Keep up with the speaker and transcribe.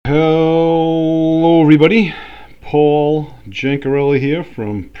Hello, everybody. Paul Jancarella here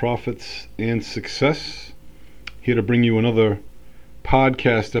from Profits and Success, here to bring you another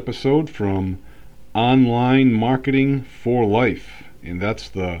podcast episode from Online Marketing for Life, and that's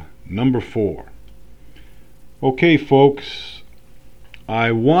the number 4. Okay, folks,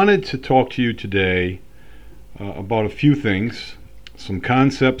 I wanted to talk to you today about a few things, some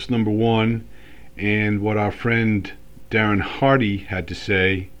concepts, number 1, and what our friend Darren Hardy had to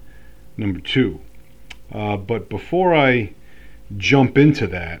say, number 2. But before I jump into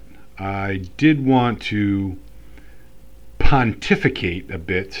that, I did want to pontificate a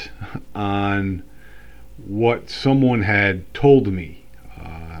bit on what someone had told me.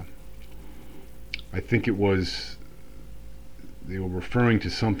 I think it was, they were referring to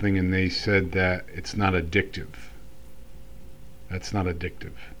something and they said that it's not addictive. That's not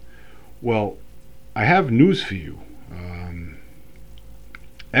addictive. Well, I have news for you.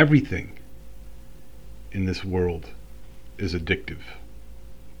 Everything in this world is addictive.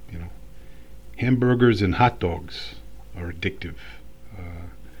 You know, hamburgers and hot dogs are addictive.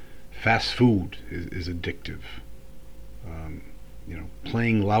 Fast food is addictive.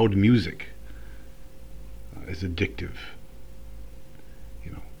 Playing loud music is addictive.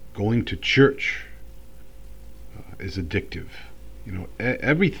 Going to church is addictive.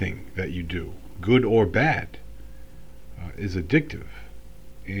 Everything that you do, good or bad, is addictive.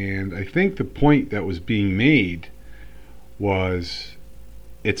 And I think the point that was being made was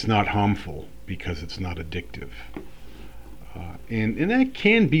it's not harmful because it's not addictive. And that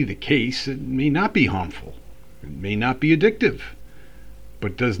can be the case. It may not be harmful. It may not be addictive.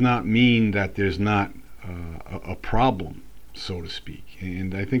 But does not mean that there's not a problem, so to speak.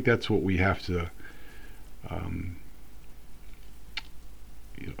 And I think that's what we have to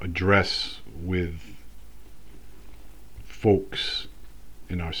address with folks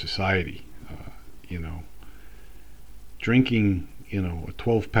in our society. Drinking a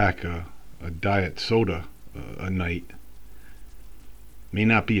 12-pack a diet soda a night may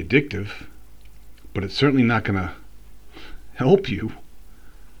not be addictive, but it's certainly not going to help you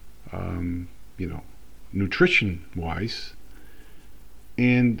nutrition wise.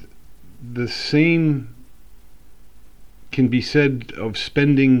 And the same can be said of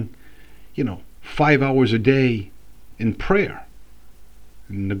spending 5 hours a day in prayer,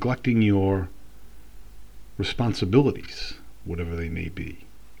 neglecting your responsibilities, whatever they may be.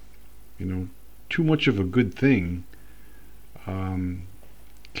 Too much of a good thing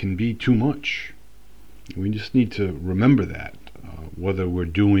can be too much. We just need to remember that, whether we're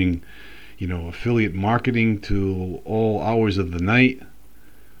doing affiliate marketing till all hours of the night,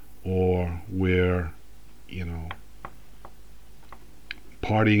 or we're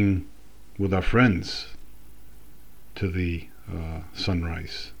partying with our friends to the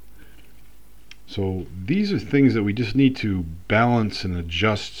sunrise. So these are things that we just need to balance and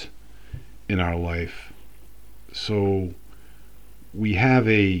adjust in our life, so we have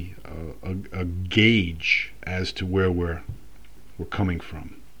a gauge as to where we're coming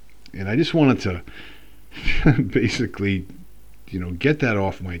from. And I just wanted to basically get that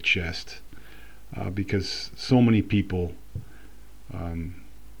off my chest, because so many people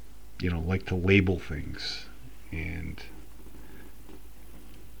like to label things, and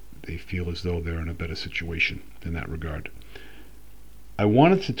they feel as though they're in a better situation in that regard. I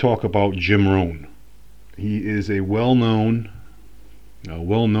wanted to talk about Jim Rohn. He is a well-known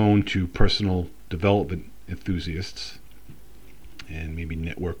to personal development enthusiasts and maybe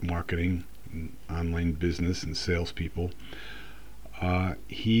network marketing and online business and salespeople.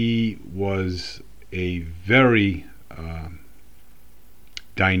 He was a very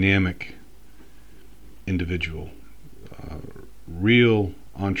dynamic individual, real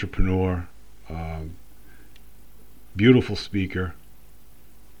entrepreneur, beautiful speaker,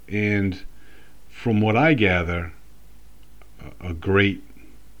 and from what I gather, a great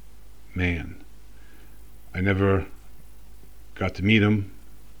man. I never got to meet him.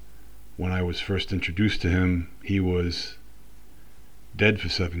 When I was first introduced to him, he was dead for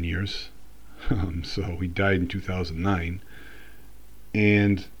 7 years. So he died in 2009.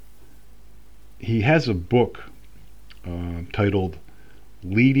 And he has a book titled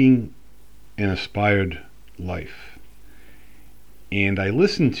Leading an Inspired Life. And I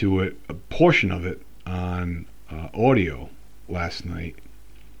listened to it, a portion of it, on audio last night.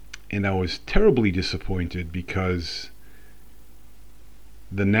 And I was terribly disappointed because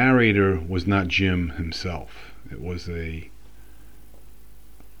the narrator was not Jim himself. It was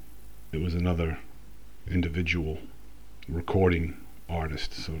another individual recording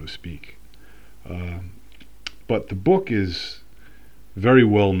artist, so to speak. But the book is very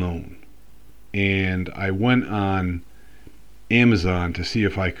well known. And I went on Amazon to see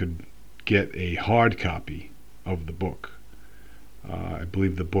if I could get a hard copy of the book. I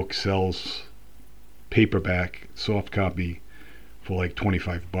believe the book sells paperback, soft copy, for like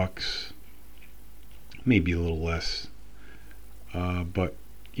 $25, maybe a little less. But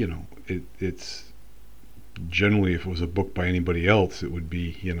it's generally, if it was a book by anybody else, it would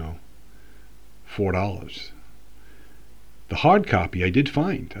be $4. The hard copy I did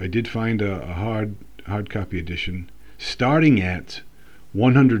find. I did find a hard copy edition starting at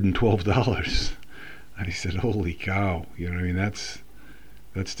 $112. I said, "Holy cow!" That's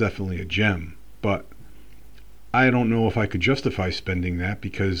definitely a gem. But I don't know if I could justify spending that,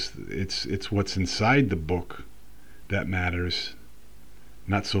 because it's what's inside the book that matters,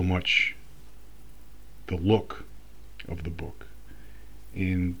 not so much the look of the book.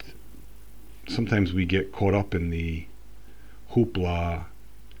 And sometimes we get caught up in the hoopla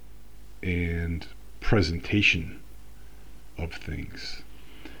and presentation of things.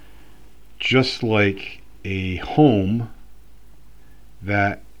 Just like a home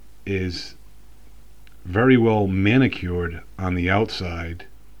that is very well manicured on the outside,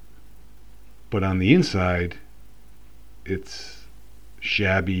 but on the inside it's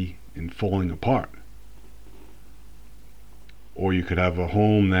shabby and falling apart. Or you could have a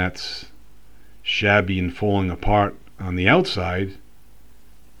home that's shabby and falling apart on the outside,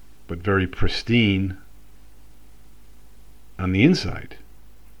 but very pristine on the inside.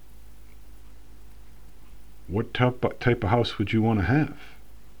 What type of house would you want to have?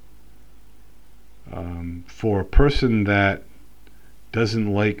 For a person that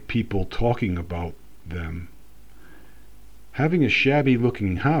doesn't like people talking about them, having a shabby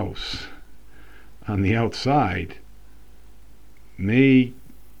looking house on the outside may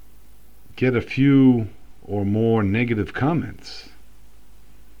get a few or more negative comments.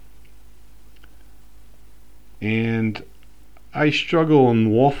 And I struggle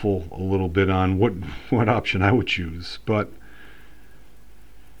and waffle a little bit on what option I would choose, but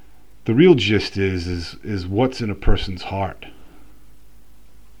the real gist is what's in a person's heart,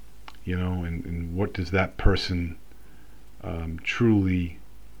 and what does that person truly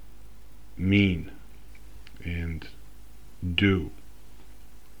mean and do,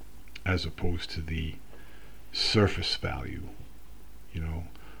 as opposed to the surface value.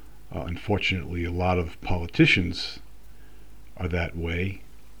 Unfortunately, a lot of politicians are that way.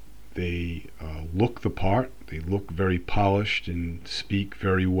 They look the part, they look very polished and speak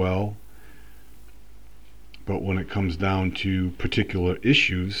very well, but when it comes down to particular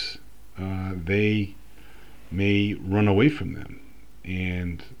issues, they may run away from them.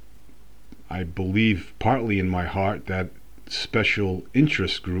 And I believe partly in my heart that special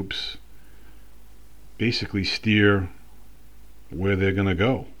interest groups basically steer where they're going to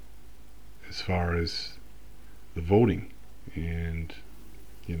go as far as the voting and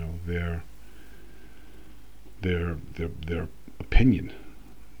their opinion,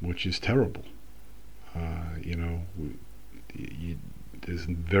 which is terrible. There's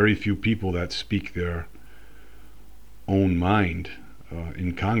very few people that speak their own mind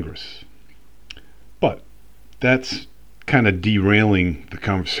in Congress. But that's kind of derailing the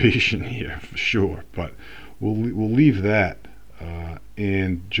conversation here for sure. But we'll leave that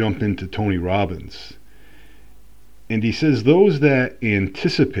and jump into Tony Robbins. And he says those that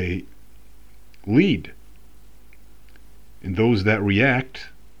anticipate lead, and those that react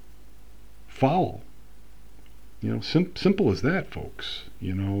follow. Simple as that, folks.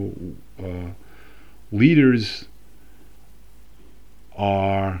 Leaders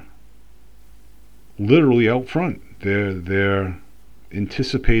are literally out front. They're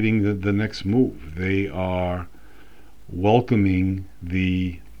anticipating the next move. They are welcoming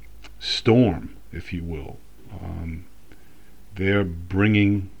the storm, if you will. They're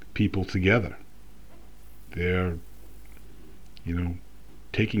bringing people together. They're,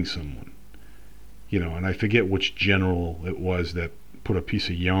 taking someone. And I forget which general it was that put a piece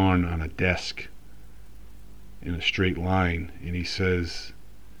of yarn on a desk in a straight line, and he says,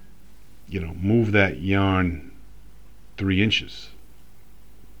 move that yarn 3 inches.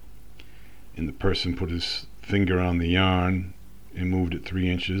 And the person put his finger on the yarn and moved it 3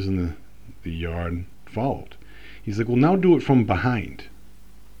 inches, and the yarn followed. He's like, well, now do it from behind.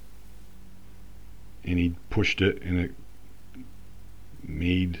 And he pushed it, and it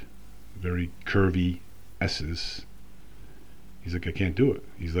made very curvy S's. He's like, I can't do it.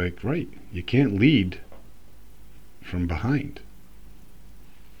 He's like, right, you can't lead from behind.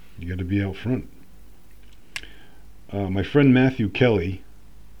 You got to be out front. My friend Matthew Kelly,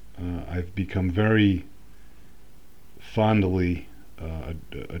 I've become very fondly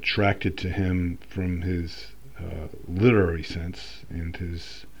attracted to him from his literary sense and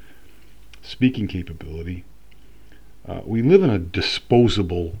his speaking capability. We live in a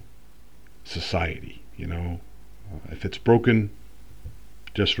disposable society, you know. If it's broken,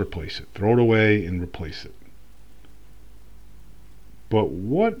 just replace it. Throw it away and replace it. But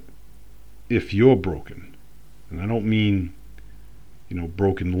what if you're broken? And I don't mean,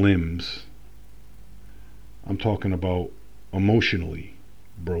 broken limbs. I'm talking about emotionally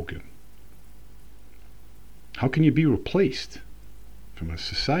broken. How can you be replaced from a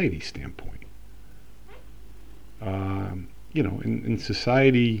society standpoint? In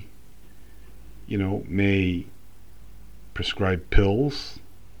society, may prescribe pills.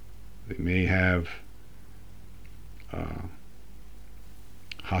 They may have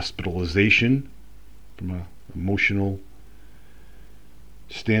hospitalization from an emotional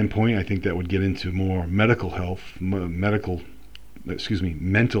standpoint. I think that would get into more mental health and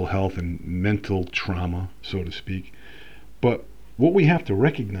mental trauma, so to speak. But what we have to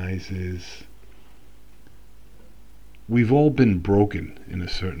recognize is we've all been broken in a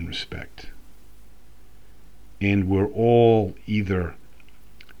certain respect. And we're all either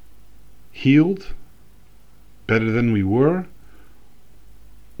healed better than we were,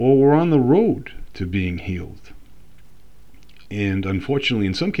 or we're on the road to being healed. And unfortunately,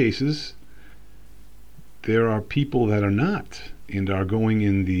 in some cases, there are people that are not and are going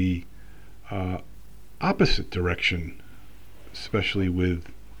in the opposite direction, especially with,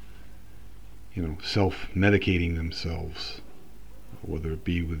 self-medicating themselves, whether it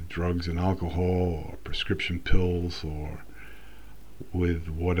be with drugs and alcohol or prescription pills or with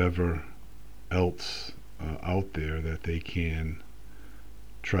whatever else out there that they can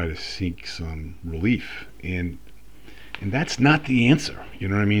try to seek some relief. And that's not the answer. You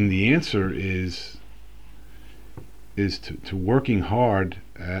know what I mean? The answer is to working hard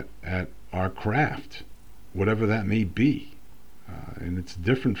at our craft, whatever that may be. And it's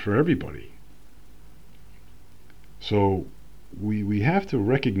different for everybody. So we have to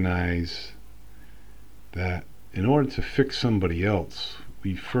recognize that in order to fix somebody else,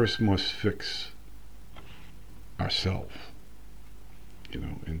 we first must fix ourselves.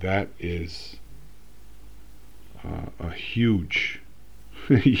 And that is a huge,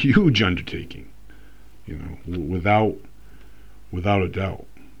 huge undertaking, without a doubt.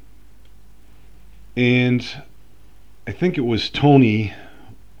 And I think it was Tony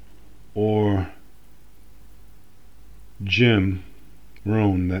or Jim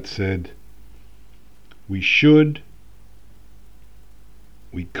Rohn that said, we should,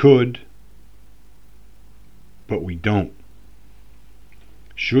 we could, but we don't.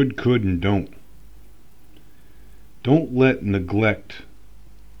 Should, could, and don't. Don't let neglect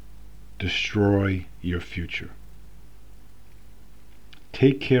destroy your future.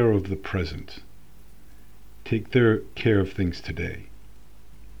 Take care of the present. Take care of things today.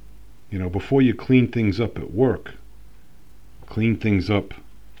 Before you clean things up at work, clean things up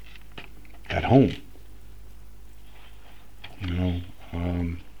at home.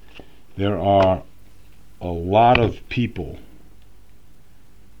 There are a lot of people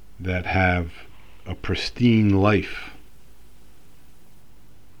that have a pristine life,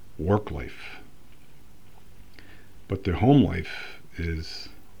 work life, but their home life is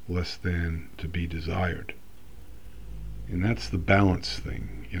less than to be desired. And that's the balance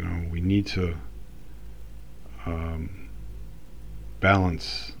thing. We need to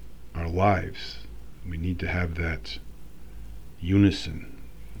balance our lives. We need to have that unison,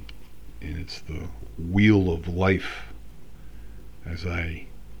 and it's the wheel of life, as I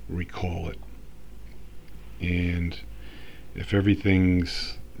recall it. And if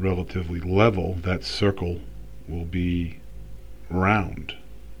everything's relatively level, that circle will be round.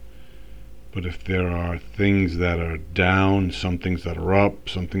 But if there are things that are down, some things that are up,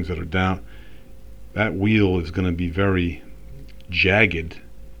 some things that are down, that wheel is going to be very jagged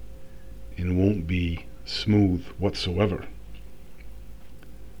and won't be smooth whatsoever.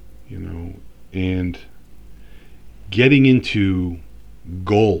 And getting into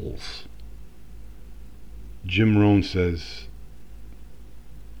goals, Jim Rohn says,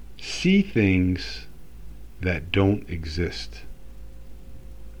 see things that don't exist.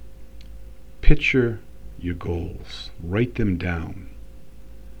 Picture your goals. Write them down.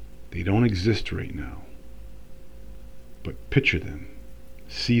 They don't exist right now. But picture them.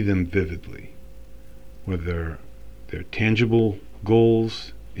 See them vividly. Whether they're tangible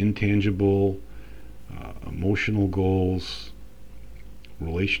goals, intangible, emotional goals,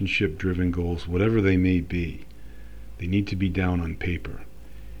 relationship-driven goals, whatever they may be, they need to be down on paper.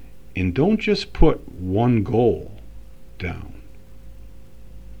 And don't just put one goal down.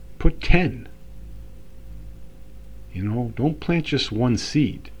 Put 10. Don't plant just one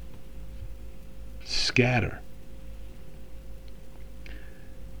seed. Scatter.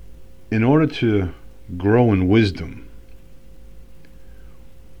 In order to grow in wisdom,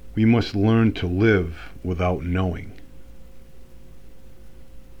 we must learn to live without knowing.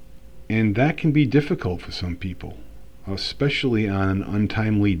 And that can be difficult for some people, especially on an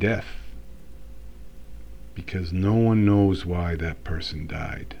untimely death, because no one knows why that person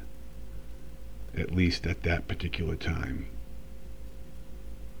died, at least at that particular time.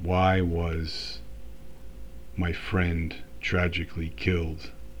 Why was my friend tragically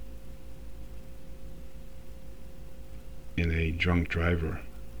killed in a drunk driver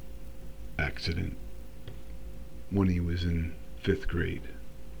accident when he was in 5th grade?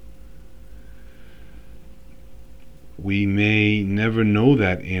 We may never know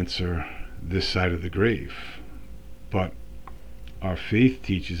that answer this side of the grave, but our faith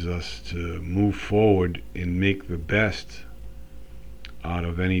teaches us to move forward and make the best out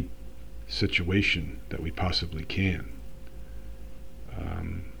of any situation that we possibly can.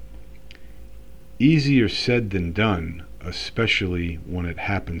 Easier said than done, especially when it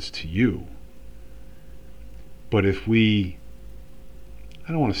happens to you. But if we,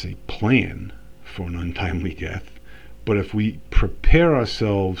 I don't want to say plan for an untimely death, but if we prepare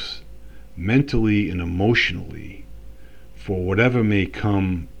ourselves mentally and emotionally for whatever may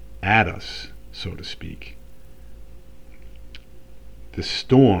come at us, so to speak, the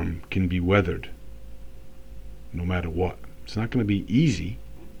storm can be weathered no matter what. It's not going to be easy,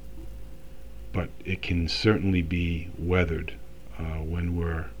 but it can certainly be weathered when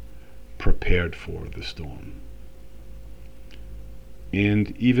we're prepared for the storm.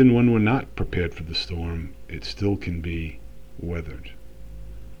 And even when we're not prepared for the storm, it still can be weathered.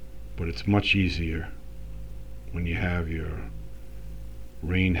 But it's much easier when you have your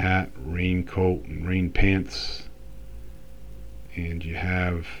rain hat, raincoat, and rain pants, and you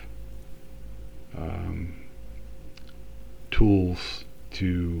have tools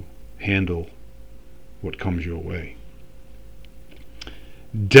to handle what comes your way.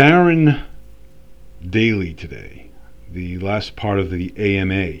 Darren Daly today, the last part of the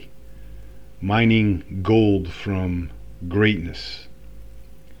AMA, mining gold from greatness.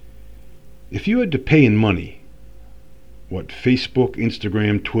 If you had to pay in money what Facebook,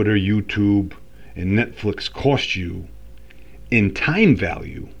 Instagram, Twitter, YouTube, and Netflix cost you in time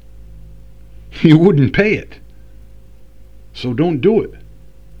value, you wouldn't pay it. So don't do it.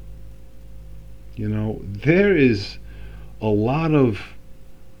 There is a lot of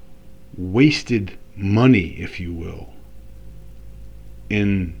wasted money, if you will,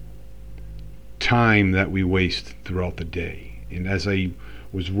 in time that we waste throughout the day. And as I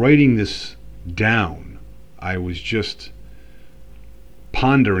was writing this down, I was just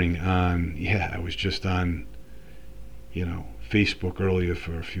pondering on, I was just on, Facebook earlier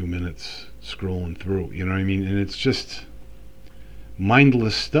for a few minutes, scrolling through, and it's just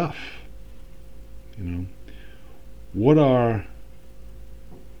mindless stuff. What are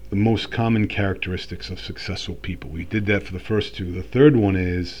the most common characteristics of successful people? We did that for the first two. The third one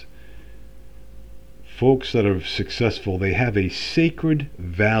is folks that are successful, they have a sacred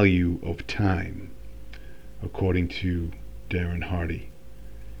value of time, according to Darren Hardy.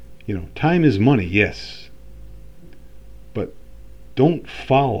 Time is money, yes, but don't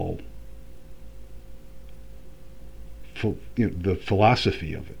follow the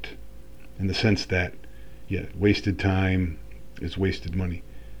philosophy of it, in the sense that, wasted time is wasted money.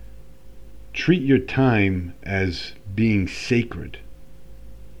 Treat your time as being sacred.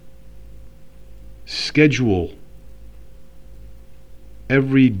 Schedule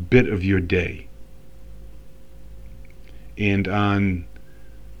every bit of your day. And on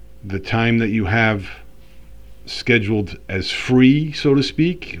the time that you have scheduled as free, so to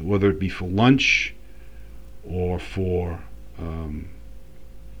speak, whether it be for lunch or for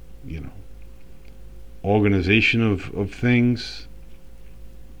organization of things,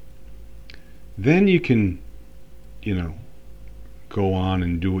 then you can go on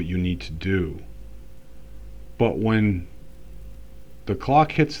and do what you need to do. But when the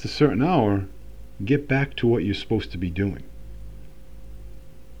clock hits the certain hour, get back to what you're supposed to be doing.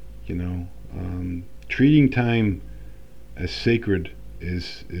 Treating time as sacred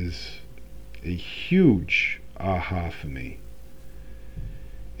is a huge aha for me.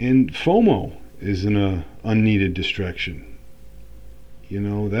 And FOMO is an unneeded distraction.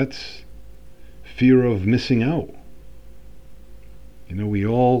 That's fear of missing out. We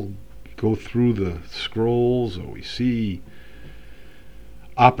all go through the scrolls, or we see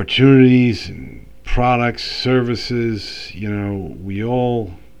opportunities and products, services. We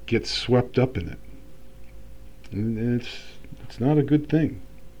all get swept up in it. And it's not a good thing.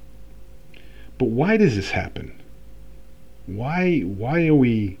 But why does this happen? Why are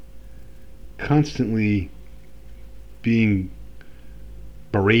we constantly being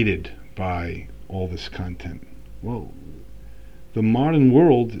berated by all this content? Well, the modern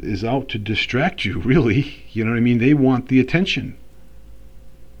world is out to distract you, really. You know what I mean? They want the attention.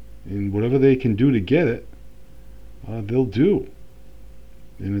 And whatever they can do to get it, they'll do.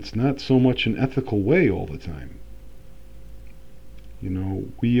 And it's not so much an ethical way all the time. You know,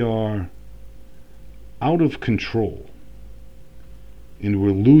 we are out of control. And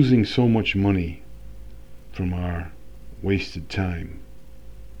we're losing so much money from our wasted time.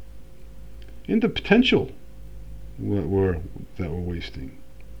 And the potential that we're wasting.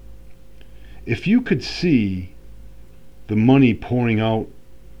 If you could see the money pouring out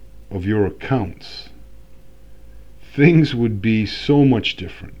of your accounts, things would be so much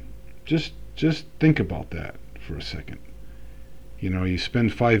different. Just think about that for a second. You know, you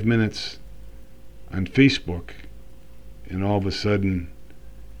spend 5 minutes on Facebook, and all of a sudden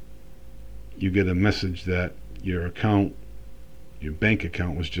you get a message that your bank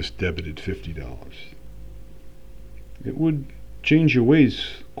account was just debited $50. It would change your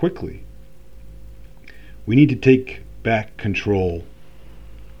ways quickly. We need to take back control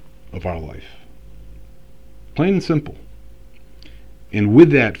of our life. Plain and simple. And with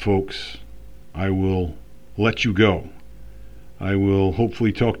that, folks, I will let you go. I will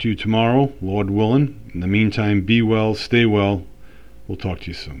hopefully talk to you tomorrow, Lord willing. In the meantime, be well, stay well. We'll talk to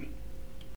you soon.